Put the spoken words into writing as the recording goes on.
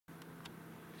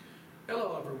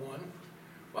Hello, everyone.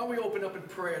 While we open up in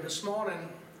prayer this morning,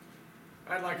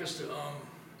 I'd like us to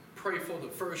pray for the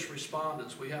first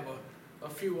responders. We have a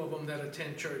few of them that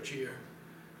attend church here,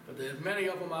 but there are many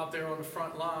of them out there on the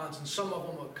front lines, and some of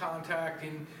them are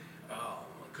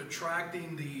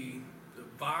contracting the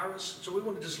virus. So we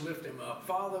want to just lift them up.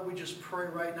 Father, we just pray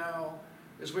right now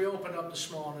as we open up this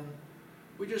morning.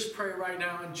 We just pray right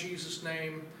now in Jesus'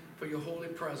 name for your holy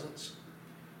presence,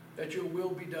 that your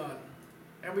will be done.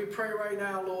 And we pray right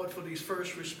now, Lord, for these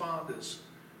first responders.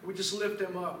 We just lift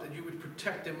them up, that you would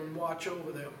protect them and watch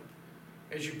over them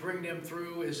as you bring them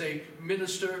through, as they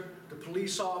minister, the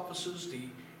police officers, the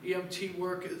EMT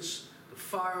workers, the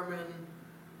firemen,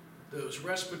 those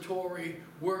respiratory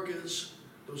workers,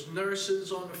 those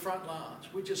nurses on the front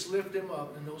lines. We just lift them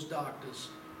up, and those doctors.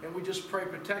 And we just pray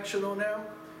protection on them.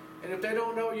 And if they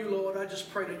don't know you, Lord, I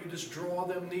just pray that you just draw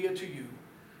them near to you.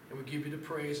 And we give you the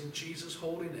praise in Jesus'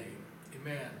 holy name.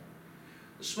 Amen.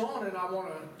 This morning I want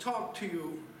to talk to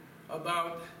you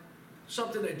about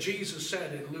something that Jesus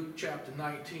said in Luke chapter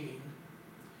 19.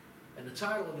 And the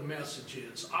title of the message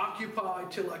is, Occupy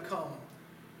Till I Come.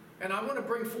 And I want to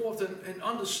bring forth an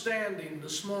understanding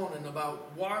this morning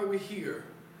about why we're here.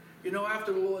 You know,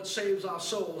 after the Lord saves our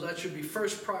souls, that should be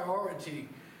first priority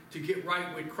to get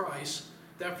right with Christ.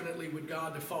 Definitely with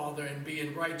God the Father, and be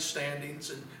in right standings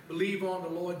and believe on the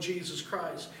Lord Jesus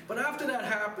Christ. But after that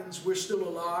happens, we're still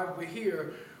alive, we're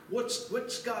here.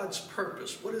 What's God's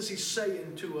purpose? What is he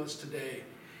saying to us today?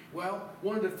 Well,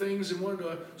 one of the things in one of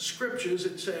the scriptures,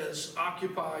 it says,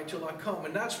 occupy till I come.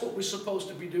 And that's what we're supposed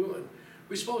to be doing.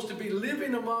 We're supposed to be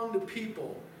living among the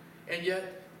people and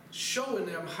yet showing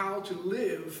them how to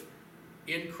live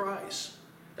in Christ.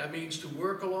 That means to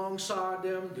work alongside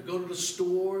them, to go to the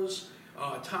stores.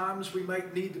 At times we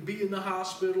might need to be in the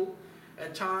hospital.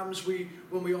 At times when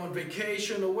we're on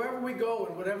vacation or wherever we go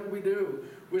and whatever we do,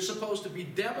 we're supposed to be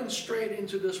demonstrating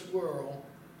to this world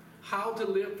how to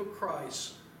live for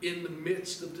Christ in the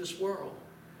midst of this world.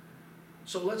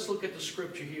 So let's look at the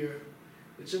scripture here.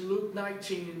 It's in Luke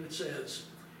 19, it says,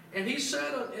 and he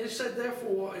said,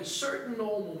 therefore, a certain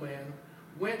nobleman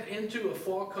went into a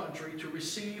far country to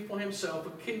receive for himself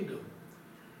a kingdom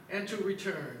and to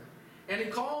return. And he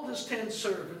called his 10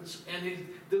 servants, and he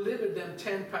delivered them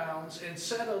 10 pounds, and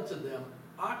said unto them,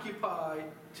 occupy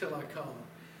till I come.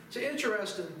 It's an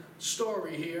interesting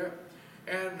story here,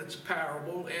 and it's a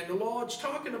parable, and the Lord's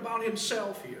talking about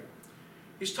himself here.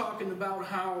 He's talking about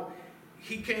how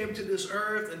he came to this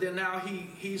earth, and then now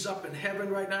he's up in heaven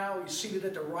right now. He's seated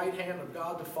at the right hand of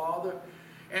God the Father,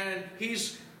 and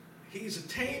he's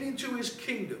attaining to his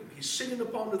kingdom. He's sitting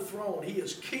upon the throne. He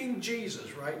is King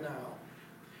Jesus right now.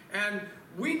 And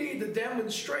we need to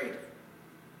demonstrate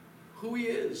who he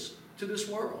is to this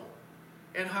world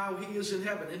and how he is in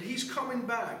heaven. And he's coming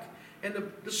back. And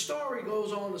the story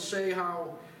goes on to say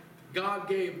how God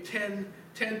gave 10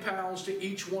 pounds to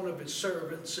each one of his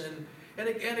servants. And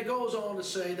it goes on to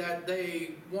say that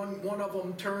one of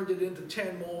them turned it into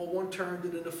 10 more, one turned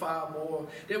it into 5 more.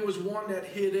 There was one that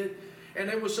hid it. And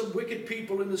there were some wicked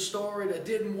people in the story that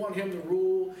didn't want him to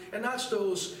rule. And that's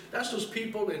those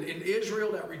people in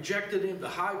Israel that rejected him, the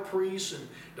high priests and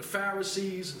the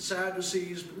Pharisees and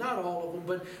Sadducees, but not all of them.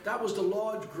 But that was the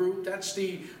large group. That's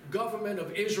the government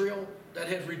of Israel that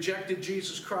had rejected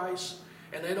Jesus Christ.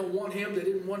 And they don't want him. They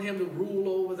didn't want him to rule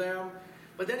over them.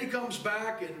 But then he comes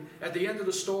back, and at the end of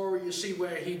the story, you see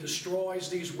where he destroys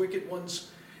these wicked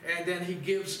ones. And then he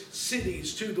gives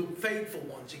cities to the faithful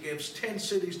ones. He gives 10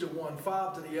 cities to one,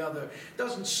 5 to the other. It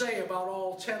doesn't say about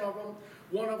all 10 of them.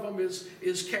 One of them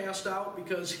is cast out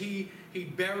because he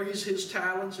buries his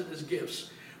talents and his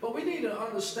gifts. But we need to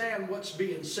understand what's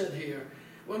being said here.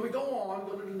 When we go on,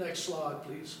 go to the next slide,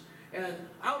 please. And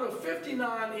out of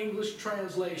 59 English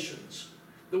translations,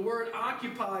 the word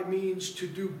occupy means to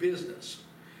do business.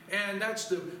 And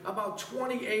that's about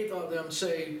 28 of them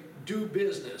say do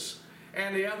business.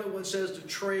 And the other one says to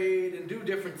trade and do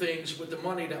different things with the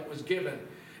money that was given.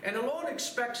 And the Lord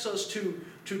expects us to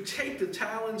take the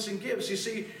talents and gifts. You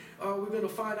see, we're going to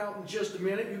find out in just a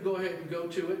minute. You go ahead and go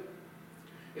to it.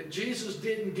 If Jesus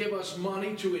didn't give us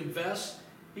money to invest,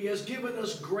 he has given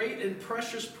us great and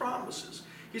precious promises.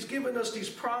 He's given us these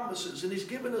promises, and he's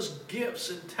given us gifts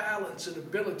and talents and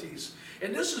abilities.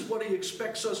 And this is what he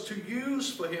expects us to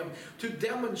use for him, to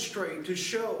demonstrate, to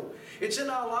show. It's in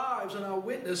our lives and our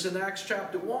witness. In Acts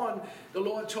chapter 1, the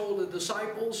Lord told the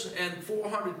disciples and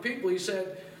 400 people, he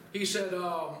said,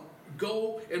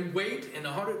 go and wait. And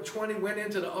 120 went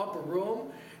into the upper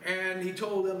room. And he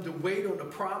told them to wait on the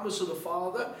promise of the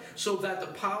Father so that the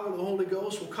power of the Holy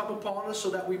Ghost will come upon us so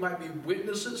that we might be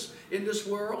witnesses in this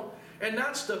world. And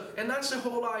that's the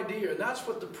whole idea. And that's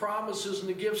what the promises and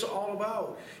the gifts are all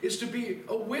about, is to be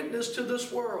a witness to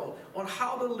this world on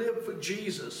how to live for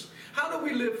Jesus. How do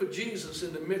we live for Jesus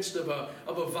in the midst of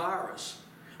a virus?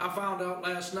 I found out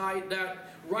last night that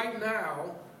right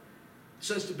now,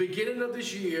 since the beginning of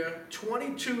this year,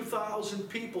 22,000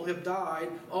 people have died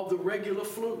of the regular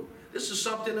flu. This is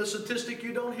something, a statistic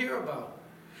you don't hear about.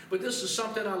 But this is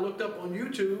something I looked up on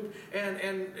YouTube,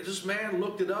 and this man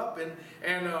looked it up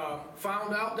and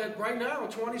found out that right now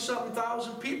 20-something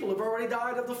thousand people have already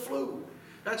died of the flu.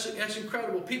 That's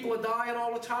incredible. People are dying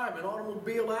all the time in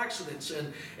automobile accidents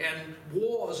and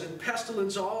wars and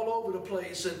pestilence all over the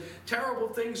place, and terrible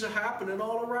things are happening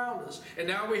all around us. And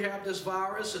now we have this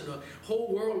virus, and the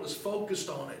whole world is focused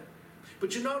on it.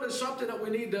 But you know, there's something that we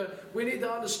need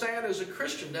to understand as a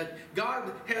Christian, that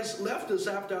God has left us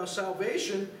after our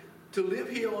salvation to live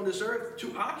here on this earth,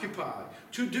 to occupy,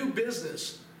 to do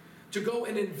business, to go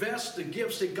and invest the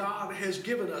gifts that God has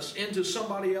given us into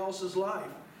somebody else's life.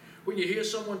 When you hear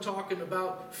someone talking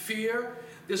about fear,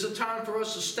 there's a time for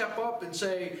us to step up and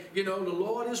say, you know, the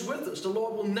Lord is with us. The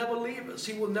Lord will never leave us.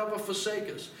 He will never forsake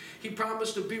us. He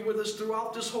promised to be with us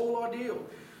throughout this whole ordeal.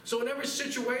 So in every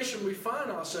situation we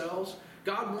find ourselves,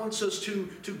 God wants us to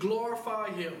glorify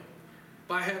Him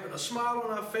by having a smile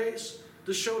on our face,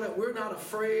 to show that we're not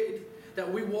afraid,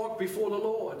 that we walk before the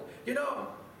Lord. You know,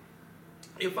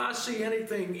 if I see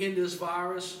anything in this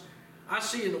virus, I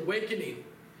see an awakening.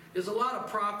 There's a lot of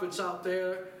prophets out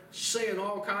there saying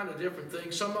all kinds of different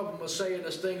things. Some of them are saying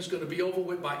this thing's going to be over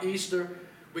with by Easter.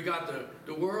 We got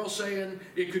the world saying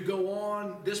it could go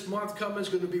on. This month coming is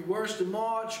going to be worse than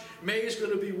March. May is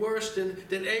going to be worse than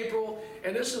April.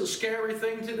 And this is a scary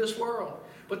thing to this world.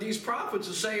 But these prophets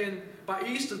are saying by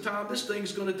Easter time, this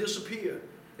thing's going to disappear.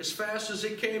 As fast as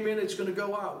it came in, it's going to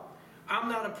go out. I'm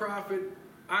not a prophet.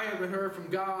 I haven't heard from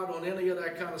God on any of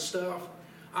that kind of stuff.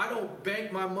 I don't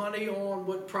bank my money on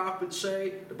what prophets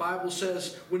say. The Bible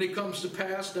says when it comes to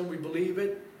pass, then we believe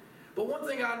it. But one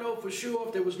thing I know for sure,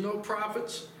 if there was no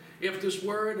prophets, if this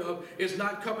word is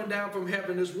not coming down from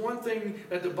heaven, there's one thing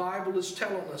that the Bible is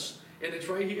telling us, and it's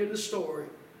right here in the story.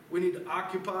 We need to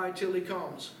occupy till He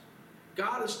comes.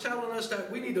 God is telling us that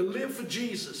we need to live for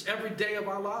Jesus every day of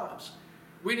our lives.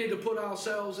 We need to put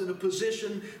ourselves in a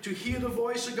position to hear the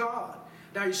voice of God.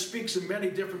 Now, He speaks in many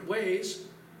different ways.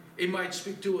 He might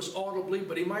speak to us audibly,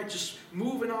 but He might just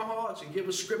move in our hearts and give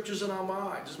us scriptures in our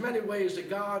minds. There's many ways that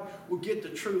God will get the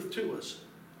truth to us.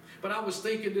 But I was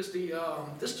thinking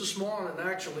this morning,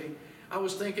 actually, I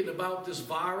was thinking about this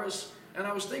virus, and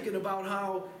I was thinking about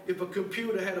how if a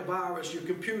computer had a virus, your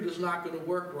computer's not going to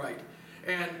work right.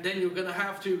 And then you're going to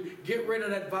have to get rid of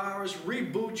that virus,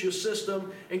 reboot your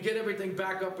system, and get everything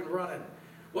back up and running.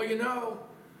 Well, you know,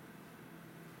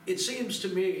 it seems to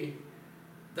me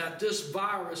that this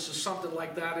virus is something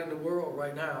like that in the world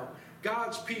right now.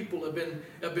 God's people have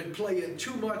been playing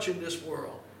too much in this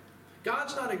world.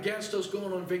 God's not against us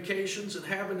going on vacations and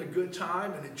having a good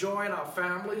time and enjoying our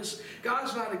families.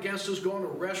 God's not against us going to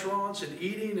restaurants and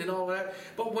eating and all that.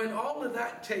 But when all of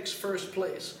that takes first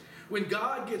place, when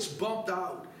God gets bumped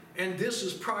out and this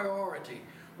is priority,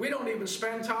 we don't even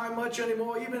spend time much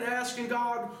anymore even asking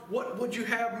God, what would you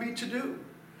have me to do?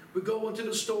 We go into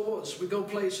the stores, we go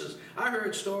places. I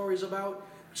heard stories about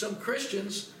some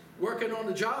Christians working on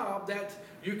the job that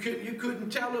you couldn't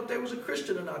tell if they was a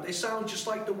Christian or not. They sound just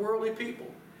like the worldly people.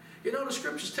 You know, the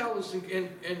scriptures tell us in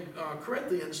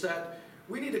Corinthians that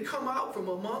we need to come out from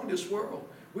among this world.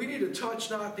 We need to touch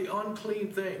not the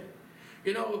unclean thing.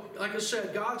 You know, like I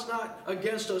said, God's not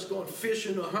against us going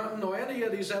fishing or hunting or any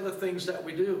of these other things that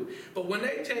we do. But when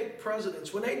they take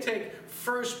precedence, when they take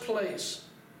first place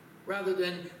rather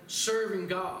than serving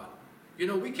God, you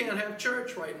know, we can't have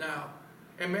church right now.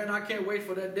 And man, I can't wait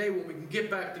for that day when we can get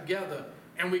back together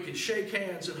and we can shake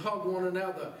hands and hug one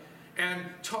another and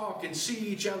talk and see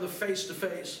each other face to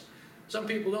face. Some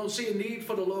people don't see a need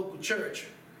for the local church,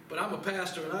 but I'm a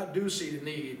pastor and I do see the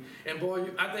need. And boy,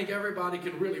 I think everybody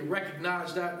can really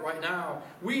recognize that right now.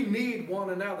 We need one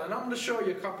another. And I'm going to show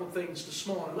you a couple of things this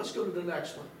morning. Let's go to the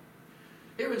next one.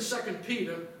 Here in 2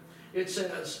 Peter, it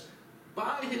says,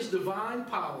 by His divine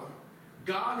power,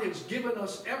 God has given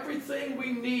us everything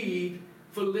we need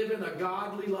for living a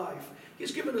godly life.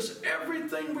 He's given us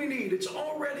everything we need. It's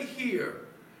already here.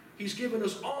 He's given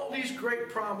us all these great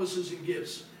promises and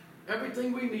gifts.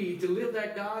 Everything we need to live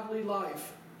that godly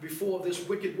life before this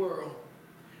wicked world.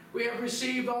 We have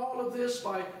received all of this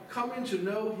by coming to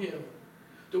know Him,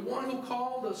 the one who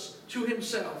called us to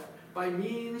Himself by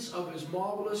means of His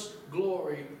marvelous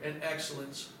glory and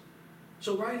excellence.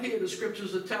 So right here, the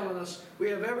scriptures are telling us we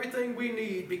have everything we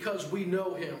need because we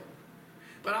know Him.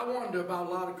 But I wonder about a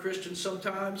lot of Christians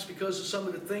sometimes because of some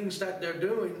of the things that they're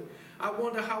doing. I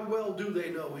wonder how well do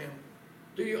they know him?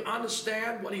 Do you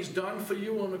understand what he's done for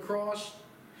you on the cross?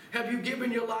 Have you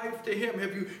given your life to him?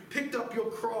 Have you picked up your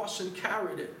cross and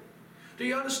carried it? Do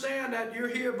you understand that you're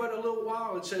here but a little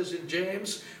while? It says in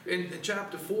James, in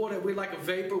chapter 4, that we're like a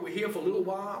vapor. We're here for a little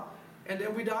while, and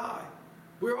then we die.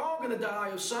 We're all going to die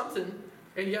of something,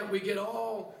 and yet we get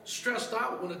all stressed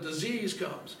out when a disease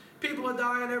comes. People are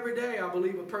dying every day. I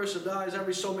believe a person dies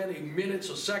every so many minutes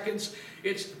or seconds.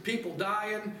 It's people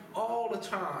dying all the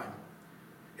time.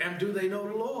 And do they know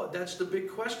the Lord? That's the big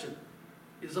question.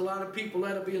 There's a lot of people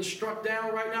that are being struck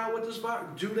down right now with this virus.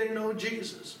 Do they know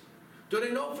Jesus? Do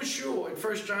they know for sure? In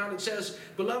 1 John it says,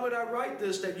 "Beloved, I write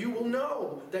this that you will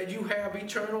know that you have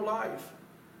eternal life."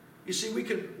 You see, we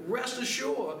can rest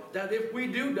assured that if we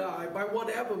do die, by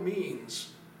whatever means,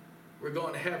 we're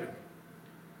going to heaven.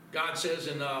 God says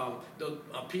in,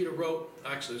 Peter wrote,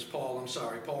 actually it's Paul, I'm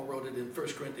sorry, Paul wrote it in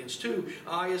 1 Corinthians 2,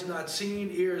 "Eye is not seen,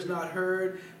 ear is not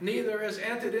heard, neither has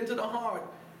entered into the heart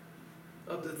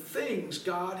of the things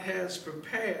God has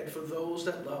prepared for those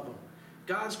that love him."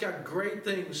 God's got great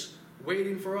things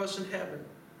waiting for us in heaven.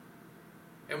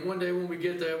 And one day when we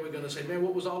get there, we're going to say, man,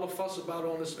 what was all the fuss about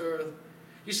on this earth?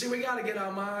 You see, we got to get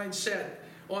our mind set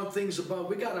on things above.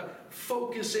 We got to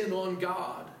focus in on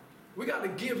God. We got to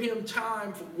give him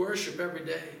time for worship every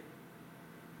day.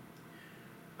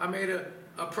 I made a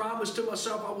promise to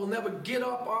myself, I will never get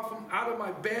up out of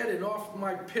my bed and off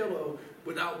my pillow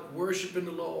without worshiping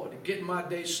the Lord and getting my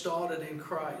day started in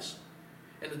Christ.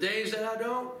 And the days that I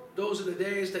don't, those are the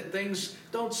days that things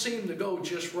don't seem to go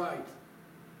just right.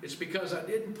 It's because I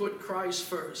didn't put Christ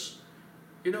first.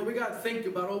 You know, we got to think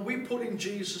about, are we putting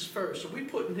Jesus first? Are we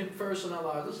putting him first in our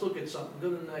lives? Let's look at something. Go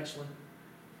to the next one.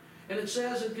 And it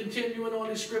says, in continuing on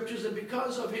these scriptures, that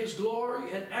because of his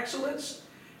glory and excellence,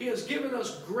 he has given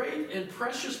us great and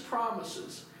precious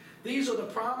promises. These are the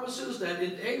promises that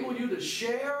enable you to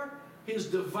share his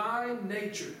divine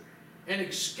nature and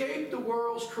escape the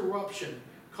world's corruption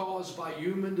caused by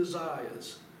human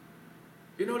desires.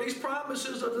 You know, these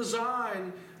promises are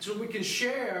designed so we can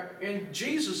share in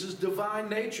Jesus' divine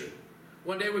nature.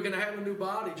 One day we're going to have a new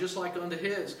body just like unto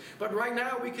his. But right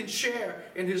now we can share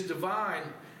in his divine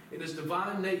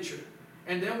nature.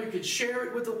 And then we can share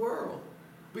it with the world.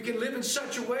 We can live in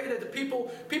such a way that the people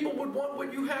would want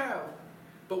what you have.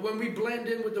 But when we blend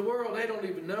in with the world, they don't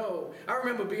even know. I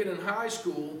remember being in high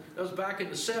school, that was back in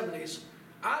the 70s.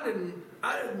 I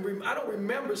don't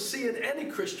remember seeing any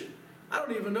Christian. I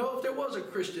don't even know if there was a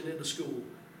Christian in the school.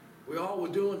 We all were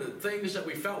doing the things that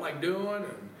we felt like doing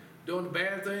and doing the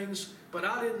bad things, but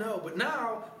I didn't know. But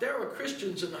now, there are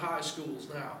Christians in the high schools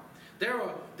now. There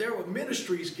are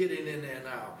ministries getting in there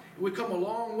now. We've come a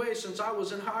long way since I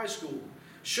was in high school,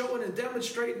 showing and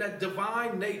demonstrating that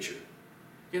divine nature.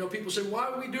 You know, people say, why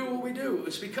do we do what we do?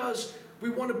 It's because we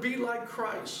want to be like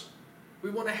Christ. We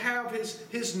want to have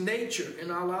his nature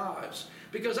in our lives.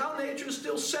 Because our nature is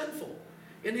still sinful.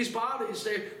 In these bodies,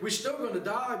 we're still going to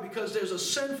die because there's a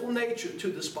sinful nature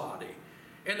to this body.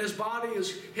 And this body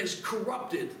has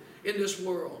corrupted in this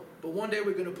world. But one day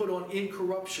we're going to put on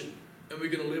incorruption. And we're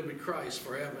going to live with Christ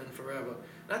forever and forever.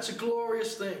 That's a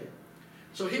glorious thing.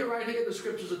 So right here, the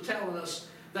scriptures are telling us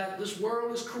that this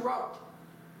world is corrupt.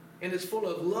 And it's full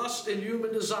of lust and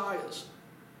human desires.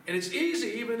 And it's easy,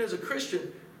 even as a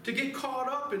Christian, to get caught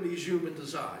up in these human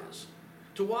desires.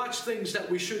 To watch things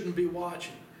that we shouldn't be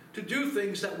watching. To do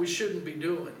things that we shouldn't be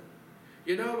doing.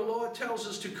 You know, the Lord tells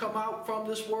us to come out from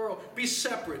this world. Be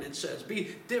separate, it says.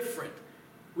 Be different.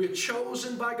 We're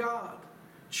chosen by God.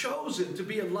 Chosen to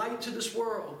be a light to this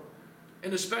world.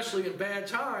 And especially in bad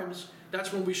times,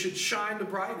 that's when we should shine the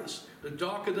brightest. The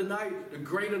darker the night, the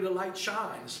greater the light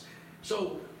shines.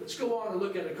 So let's go on and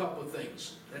look at a couple of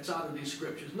things that's out of these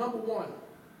scriptures. Number one,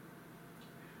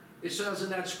 it says in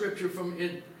that scripture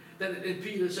in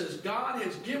Peter, it says, God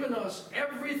has given us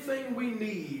everything we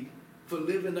need for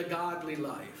living a godly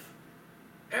life.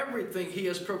 Everything he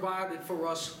has provided for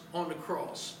us on the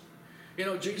cross. You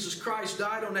know, Jesus Christ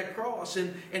died on that cross,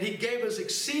 and he gave us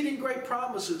exceeding great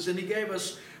promises, and he gave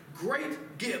us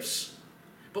great gifts.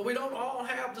 But we don't all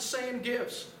have the same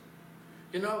gifts.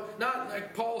 You know, not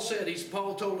like Paul said,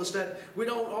 Paul told us that we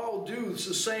don't all do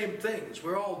the same things.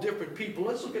 We're all different people.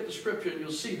 Let's look at the scripture and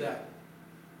you'll see that.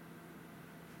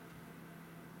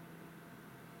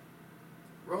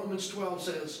 Romans 12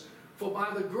 says, for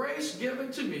by the grace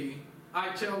given to me, I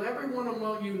tell everyone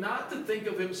among you not to think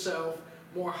of himself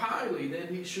more highly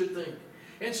than he should think.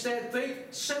 Instead, think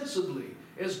sensibly,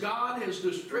 as God has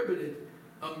distributed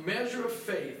a measure of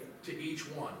faith to each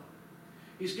one.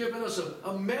 He's given us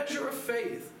a measure of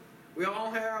faith. We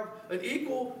all have an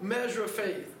equal measure of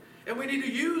faith. And we need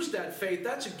to use that faith.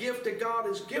 That's a gift that God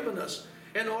has given us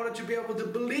in order to be able to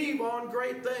believe on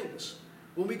great things.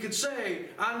 When we could say,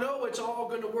 I know it's all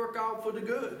going to work out for the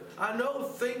good. I know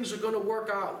things are going to work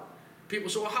out. People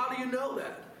say, well, how do you know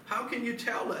that? How can you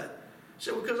tell that? I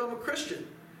say, well, because I'm a Christian.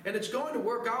 And it's going to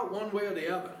work out one way or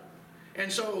the other. And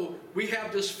so we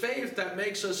have this faith that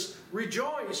makes us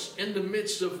rejoice in the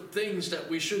midst of things that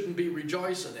we shouldn't be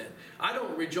rejoicing in. I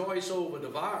don't rejoice over the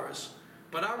virus,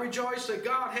 but I rejoice that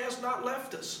God has not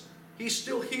left us. He's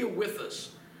still here with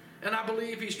us. And I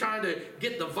believe he's trying to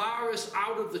get the virus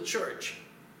out of the church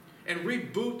and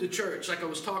reboot the church, like I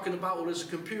was talking about with this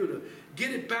computer.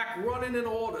 Get it back running in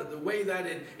order the way that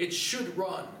it should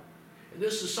run. And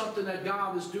this is something that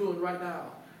God is doing right now.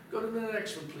 Go to the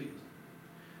next one, please.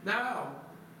 Now,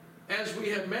 as we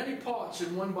have many parts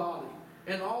in one body,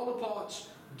 and all the parts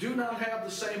do not have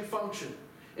the same function,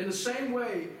 in the same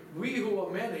way, we who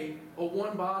are many are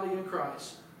one body in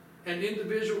Christ, and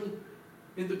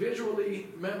individually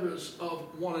members of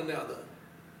one another.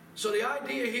 So the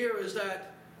idea here is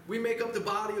that we make up the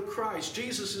body of Christ.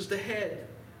 Jesus is the head.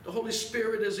 The Holy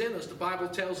Spirit is in us. The Bible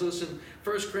tells us in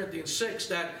 1 Corinthians 6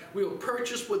 that we were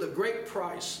purchased with a great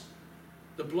price.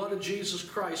 The blood of Jesus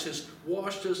Christ has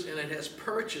washed us and it has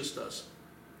purchased us.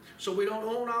 So we don't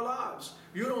own our lives.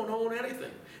 You don't own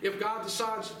anything. If God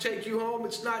decides to take you home,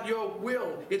 it's not your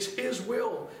will. It's his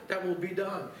will that will be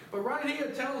done. But right here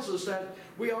it tells us that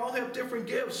we all have different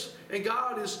gifts. And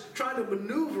God is trying to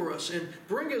maneuver us and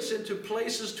bring us into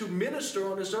places to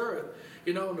minister on this earth.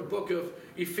 You know, in the book of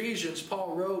Ephesians,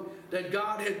 Paul wrote that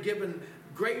God had given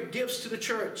great gifts to the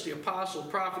church, the apostle,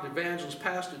 prophet, evangelist,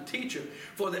 pastor, teacher,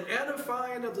 for the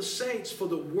edifying of the saints, for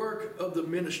the work of the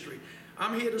ministry.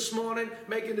 I'm here this morning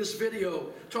making this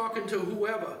video, talking to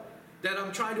whoever, that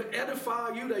I'm trying to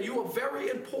edify you, that you are very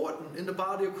important in the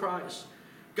body of Christ.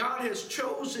 God has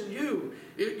chosen you.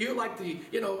 You're like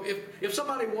if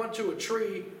somebody went to a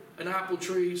tree, an apple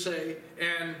tree, say,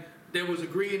 and there was a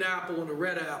green apple and a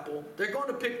red apple, they're going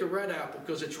to pick the red apple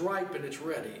because it's ripe and it's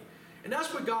ready. And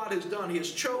that's what God has done. He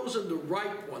has chosen the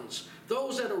ripe ones,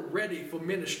 those that are ready for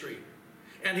ministry.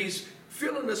 And he's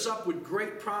filling us up with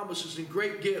great promises and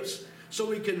great gifts so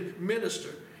we can minister.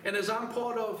 And as I'm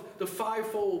part of the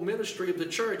fivefold ministry of the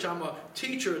church, I'm a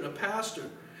teacher and a pastor.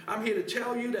 I'm here to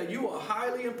tell you that you are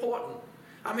highly important.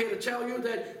 I'm here to tell you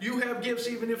that you have gifts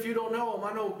even if you don't know them.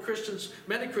 I know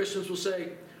many Christians will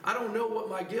say, I don't know what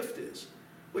my gift is.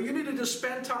 Well, you need to just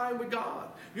spend time with God.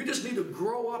 You just need to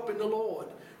grow up in the Lord.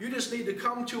 You just need to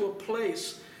come to a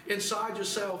place inside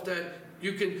yourself that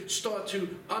you can start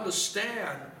to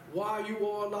understand why you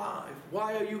are alive.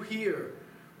 Why are you here?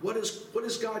 What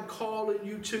is God calling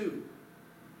you to?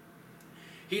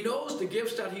 He knows the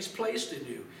gifts that he's placed in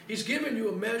you. He's given you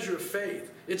a measure of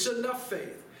faith. It's enough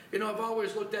faith. You know, I've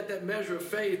always looked at that measure of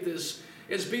faith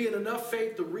as being enough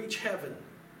faith to reach heaven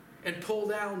and pull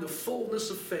down the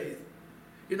fullness of faith.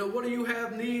 You know, what do you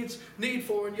have need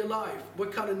for in your life?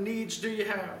 What kind of needs do you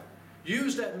have?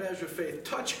 Use that measure of faith.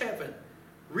 Touch heaven.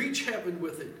 Reach heaven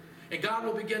with it. And God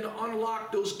will begin to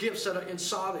unlock those gifts that are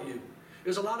inside of you.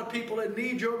 There's a lot of people that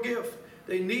need your gift.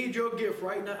 They need your gift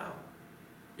right now.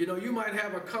 You know, you might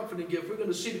have a comforting gift. We're going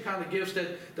to see the kind of gifts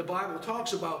that the Bible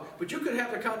talks about. But you could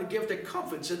have the kind of gift that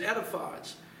comforts and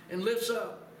edifies and lifts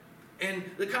up. And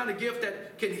the kind of gift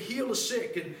that can heal the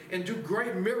sick and do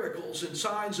great miracles and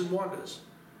signs and wonders.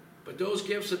 But those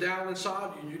gifts are down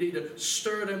inside you. You need to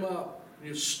stir them up.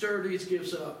 You stir these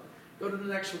gifts up. Go to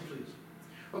the next one, please.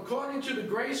 According to the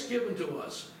grace given to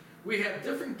us, we have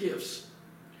different gifts.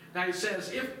 Now he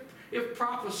says, if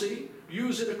prophecy,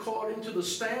 use it according to the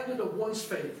standard of one's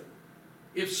faith.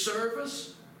 If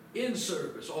service, in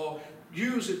service, or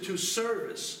use it to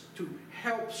service, to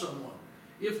help someone.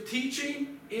 If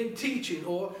teaching, in teaching,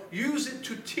 or use it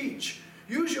to teach.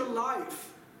 Use your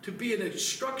life to be an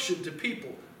instruction to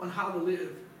people on how to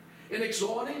live. In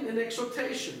exhorting and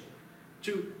exhortation.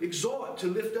 To exhort, to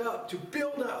lift up, to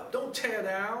build up. Don't tear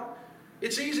down.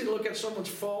 It's easy to look at someone's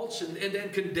faults and then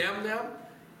condemn them.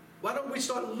 Why don't we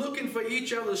start looking for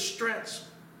each other's strengths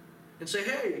and say,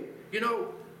 hey, you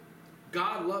know,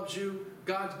 God loves you.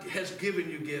 God has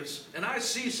given you gifts. And I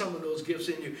see some of those gifts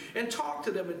in you. And talk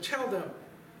to them and tell them,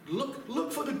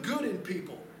 look for the good in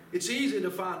people. It's easy to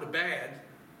find the bad.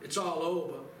 It's all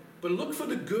over. But look for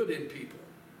the good in people.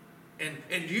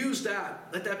 And use that.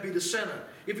 Let that be the center.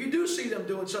 If you do see them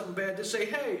doing something bad, just say,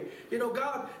 hey, you know,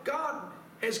 God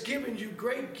has given you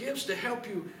great gifts to help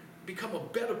you become a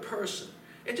better person.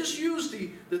 And just use the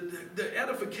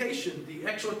edification, the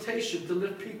exhortation to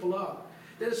lift people up.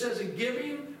 Then it says, in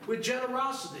giving with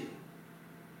generosity,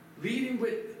 leading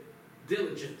with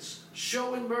diligence,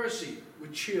 showing mercy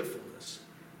with cheerfulness.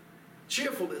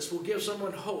 Cheerfulness will give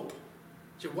someone hope.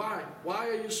 So why? Why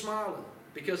are you smiling?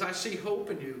 Because I see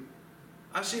hope in you.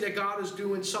 I see that God is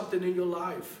doing something in your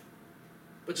life.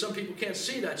 But some people can't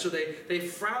see that, so they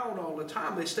frown all the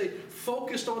time. They stay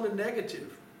focused on the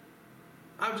negative.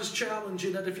 I just challenge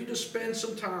you that if you just spend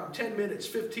some time, 10 minutes,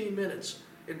 15 minutes,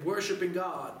 in worshiping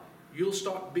God, you'll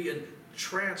start being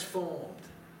transformed.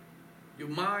 Your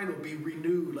mind will be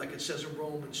renewed, like it says in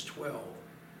Romans 12.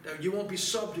 That you won't be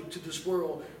subject to this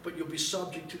world, but you'll be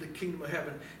subject to the kingdom of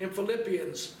heaven. In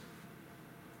Philippians,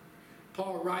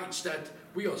 Paul writes that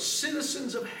we are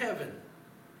citizens of heaven.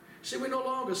 See, we're no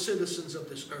longer citizens of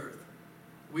this earth.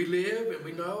 We live and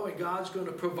we know, and God's going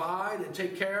to provide and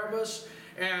take care of us,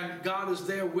 and God is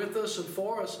there with us and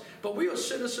for us. But we are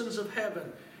citizens of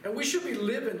heaven, and we should be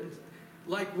living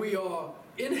like we are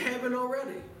in heaven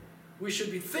already. We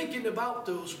should be thinking about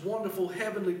those wonderful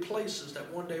heavenly places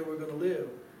that one day we're going to live.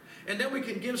 And then we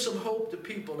can give some hope to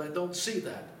people that don't see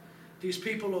that. These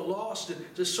people are lost, and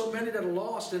there's so many that are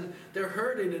lost, and they're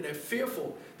hurting and they're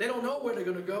fearful. They don't know where they're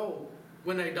going to go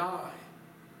when they die.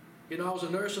 You know, I was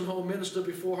a nursing home minister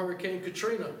before Hurricane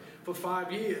Katrina for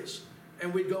 5 years.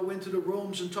 And we'd go into the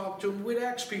rooms and talk to them. We'd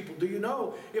ask people, do you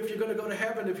know if you're going to go to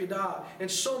heaven if you die? And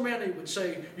so many would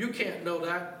say, you can't know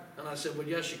that. And I said, well,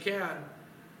 yes, you can.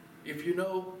 If you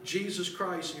know Jesus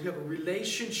Christ and you have a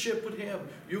relationship with Him,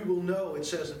 you will know, it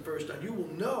says in 1 John, you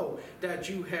will know that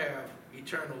you have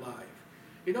eternal life.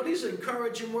 You know, these are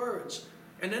encouraging words.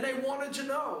 And then they wanted to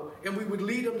know, and we would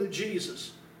lead them to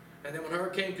Jesus. And then when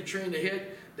Hurricane Katrina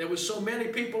hit, there were so many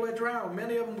people that drowned.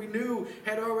 Many of them we knew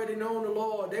had already known the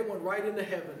Lord. They went right into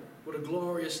heaven with a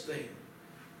glorious thing.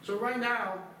 So right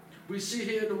now, we see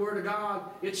here in the Word of God,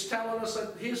 it's telling us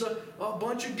that here's a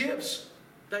bunch of gifts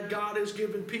that God has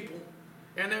given people.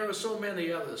 And there are so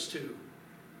many others too.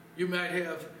 You might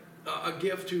have a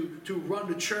gift to run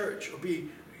the church, or be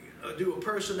a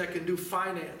person that can do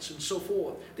finance and so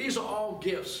forth. These are all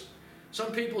gifts.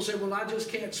 Some people say, well, I just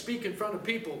can't speak in front of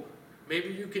people.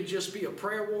 Maybe you can just be a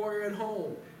prayer warrior at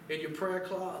home in your prayer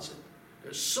closet.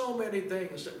 There's so many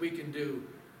things that we can do.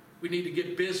 We need to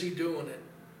get busy doing it.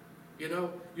 You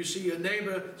know, you see your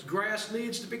neighbor's grass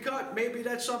needs to be cut. Maybe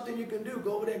that's something you can do.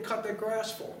 Go over there and cut their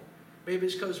grass for them. Maybe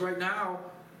it's because right now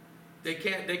they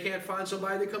can't find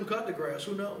somebody to come cut the grass.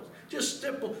 Who knows? Just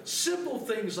simple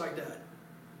things like that.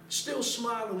 Still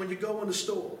smiling when you go in the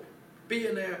store.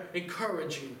 Being there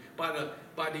encouraging by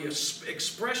the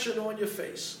expression on your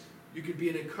face. You could be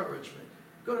an encouragement.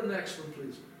 Go to the next one,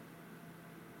 please.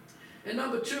 And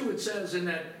number 2, it says in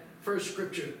that first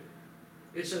scripture,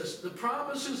 it says, the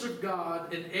promises of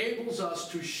God enables us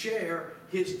to share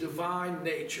His divine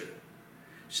nature.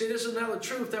 See, this is another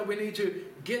truth that we need to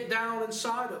get down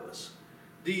inside of us.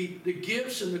 The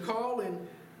gifts and the calling,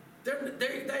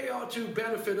 they are to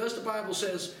benefit us. The Bible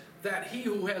says that he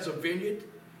who has a vineyard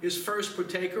is first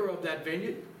partaker of that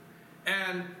vineyard.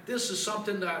 And this is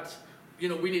something that, you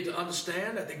know, we need to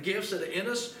understand, that the gifts that are in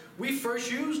us, we first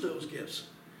use those gifts.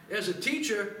 As a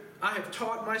teacher, I have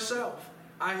taught myself.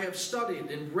 I have studied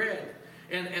and read,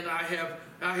 and I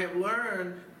have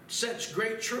learned such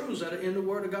great truths that are in the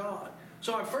Word of God.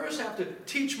 So I first have to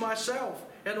teach myself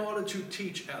in order to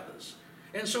teach others.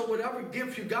 And so whatever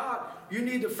gift you got, you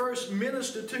need to first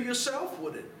minister to yourself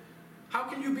with it. How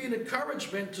can you be an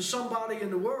encouragement to somebody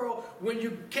in the world when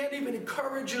you can't even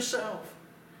encourage yourself?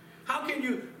 How can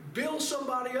you build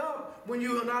somebody up when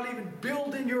you are not even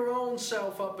building your own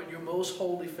self up in your most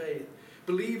holy faith,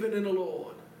 believing in the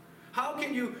Lord? How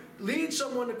can you lead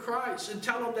someone to Christ and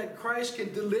tell them that Christ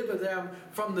can deliver them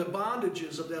from the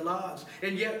bondages of their lives,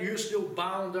 and yet you're still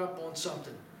bound up on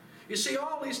something? You see,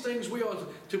 all these things we are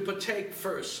to partake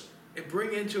first and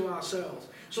bring into ourselves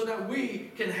so that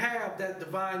we can have that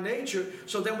divine nature,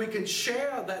 so that we can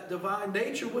share that divine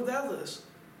nature with others.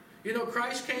 You know,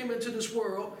 Christ came into this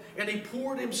world and He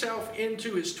poured Himself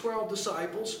into His 12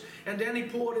 disciples, and then He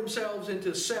poured Himself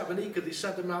into 70 because He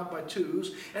sent them out by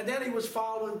twos, and then He was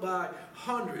followed by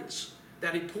hundreds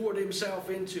that He poured Himself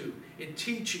into in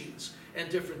teachings and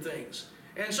different things.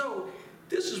 And so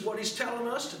this is what He's telling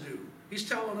us to do. He's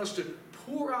telling us to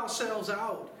pour ourselves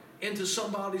out into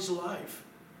somebody's life.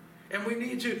 And we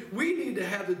need to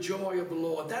have the joy of the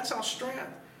Lord. That's our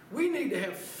strength. We need to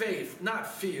have faith,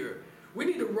 not fear. We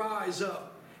need to rise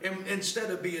up and instead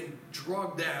of being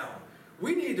drugged down.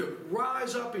 We need to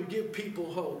rise up and give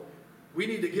people hope. We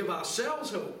need to give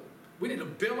ourselves hope. We need to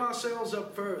build ourselves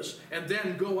up first and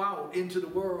then go out into the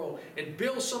world and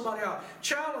build somebody out.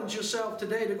 Challenge yourself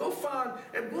today to go find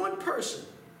one person,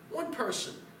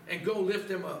 and go lift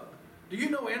them up. Do you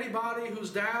know anybody who's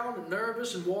down and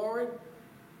nervous and worried?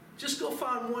 Just go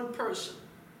find one person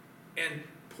and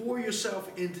pour yourself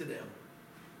into them.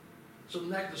 So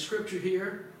next, the scripture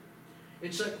here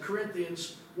in 2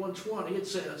 Corinthians 1:20, it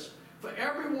says, "For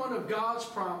every one of God's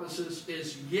promises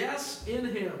is yes in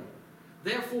him.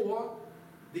 Therefore,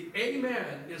 the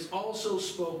amen is also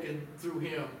spoken through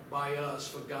him by us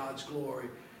for God's glory."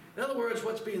 In other words,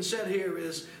 what's being said here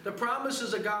is the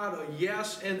promises of God are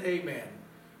yes and amen.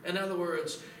 In other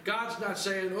words, God's not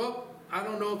saying, "Oh, I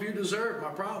don't know if you deserve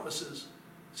my promises.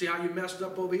 See how you messed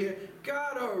up over here?"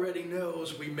 God already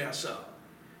knows we mess up.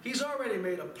 He's already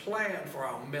made a plan for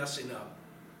our messing up.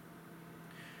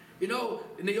 You know,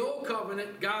 in the Old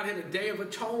Covenant, God had a Day of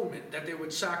Atonement that they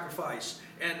would sacrifice,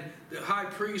 and the high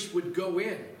priest would go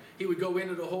in. He would go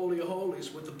into the Holy of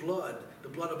Holies with the blood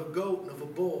of a goat and of a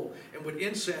bull, and with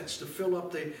incense to fill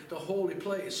up the holy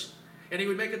place. And he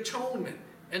would make atonement,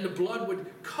 and the blood would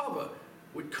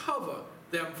cover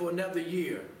them for another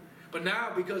year. But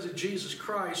now, because of Jesus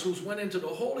Christ, who's went into the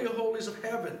Holy of Holies of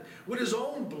heaven with his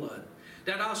own blood,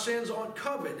 that our sins aren't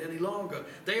covered any longer.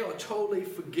 They are totally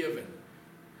forgiven.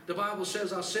 The Bible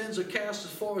says our sins are cast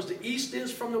as far as the east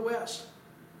is from the west.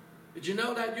 Did you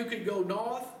know that you could go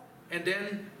north, and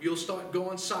then you'll start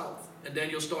going south, and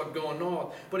then you'll start going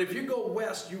north? But if you go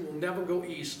west, you will never go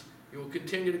east. You will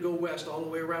continue to go west all the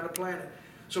way around the planet.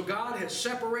 So God has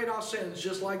separated our sins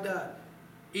just like that.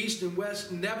 East and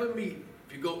west never meet.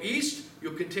 If you go east,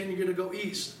 you'll continue to go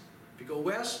east. If you go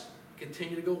west,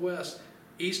 continue to go west.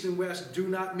 East and west do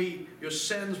not meet. Your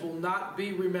sins will not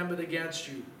be remembered against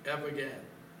you ever again.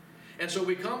 And so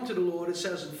we come to the Lord. It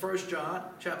says in 1 John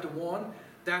chapter 1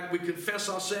 that we confess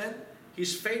our sin.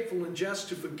 He's faithful and just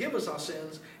to forgive us our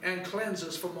sins and cleanse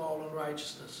us from all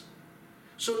unrighteousness.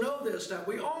 So know this, that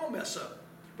we all mess up.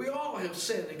 We all have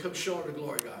sinned and come short of the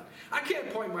glory of God. I can't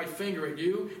point my finger at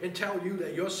you and tell you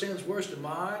that your sin's worse than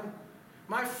mine.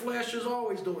 My flesh is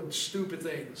always doing stupid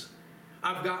things.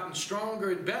 I've gotten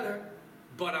stronger and better,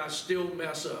 but I still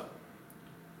mess up.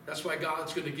 That's why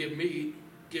God's going to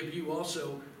give you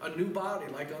also a new body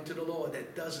like unto the Lord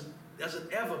that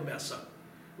doesn't ever mess up.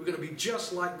 We're going to be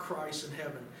just like Christ in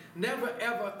heaven. Never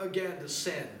ever again to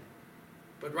sin.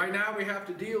 But right now we have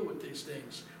to deal with these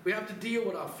things. We have to deal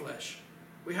with our flesh.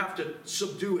 We have to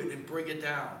subdue it and bring it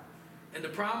down. And the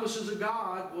promises of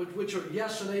God, which are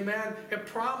yes and amen, have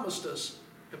promised us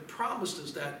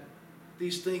that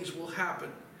these things will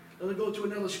happen. Let me go to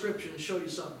another scripture and show you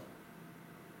something.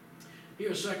 Here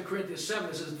in 2 Corinthians 7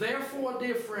 it says, "Therefore,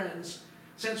 dear friends,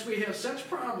 since we have such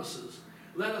promises,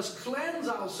 let us cleanse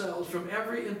ourselves from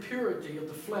every impurity of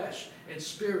the flesh and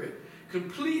spirit,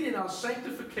 completing our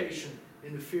sanctification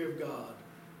in the fear of God."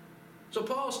 So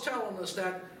Paul's telling us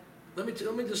that, let me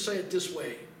just say it this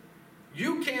way.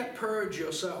 You can't purge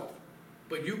yourself,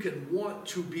 but you can want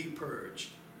to be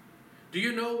purged. Do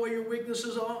you know where your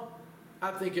weaknesses are?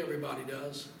 I think everybody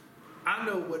does. I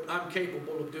know what I'm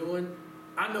capable of doing.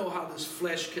 I know how this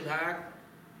flesh can act.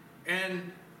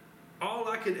 And all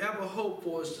I could ever hope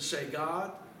for is to say,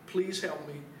 "God, please help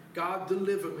me. God,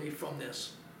 deliver me from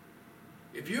this."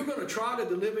 If you're going to try to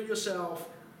deliver yourself,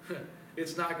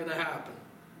 it's not going to happen.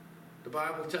 The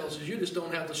Bible tells us you just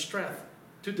don't have the strength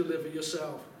to deliver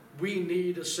yourself. We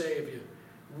need a Savior.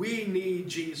 We need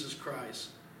Jesus Christ.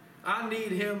 I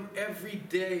need Him every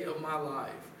day of my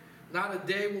life. Not a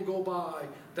day will go by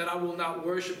that I will not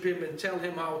worship Him and tell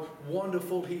Him how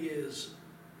wonderful He is.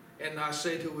 And I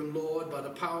say to Him, "Lord, by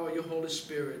the power of your Holy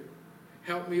Spirit,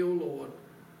 help me, O Lord.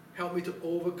 Help me to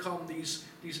overcome these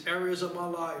areas of my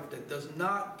life that does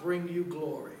not bring you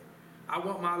glory. I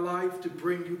want my life to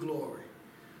bring you glory."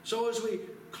 So as we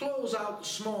close out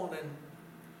this morning,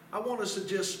 I want us to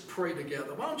just pray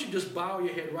together. Why don't you just bow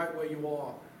your head right where you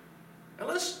are? And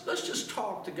let's just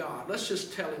talk to God. Let's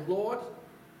just tell Him, "Lord,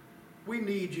 we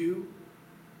need you.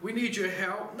 We need your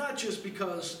help, not just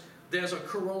because there's a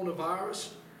coronavirus,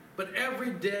 but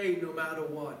every day, no matter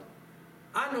what.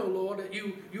 I know, Lord, that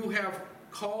you have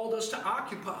called us to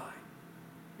occupy.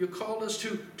 You called us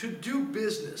to do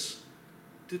business,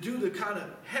 to do the kind of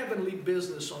heavenly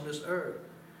business on this earth.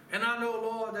 And I know,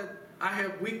 Lord, that I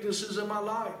have weaknesses in my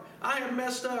life. I have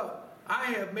messed up. I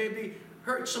have maybe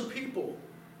hurt some people.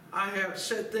 I have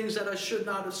said things that I should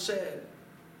not have said.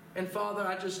 And Father,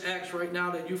 I just ask right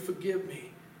now that you forgive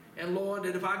me. And Lord,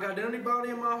 that if I got anybody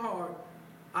in my heart,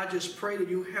 I just pray that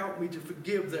you help me to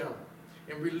forgive them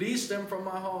and release them from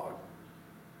my heart.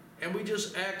 And we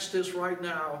just ask this right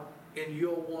now in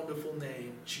your wonderful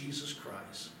name, Jesus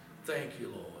Christ. Thank you,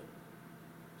 Lord.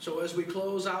 So as we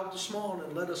close out this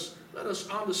morning, let us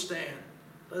understand.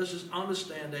 Let us just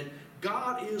understand that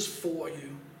God is for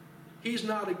you. He's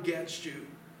not against you.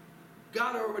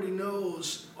 God already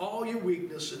knows all your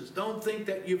weaknesses. Don't think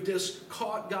that you've just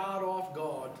caught God off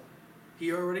guard.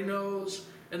 He already knows.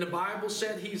 And the Bible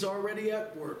said he's already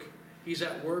at work. He's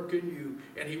at work in you,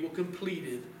 and he will complete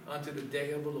it unto the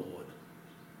day of the Lord.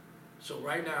 So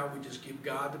right now, we just give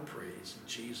God the praise in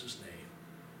Jesus' name.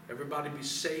 Everybody be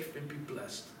safe and be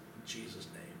blessed in Jesus'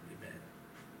 name.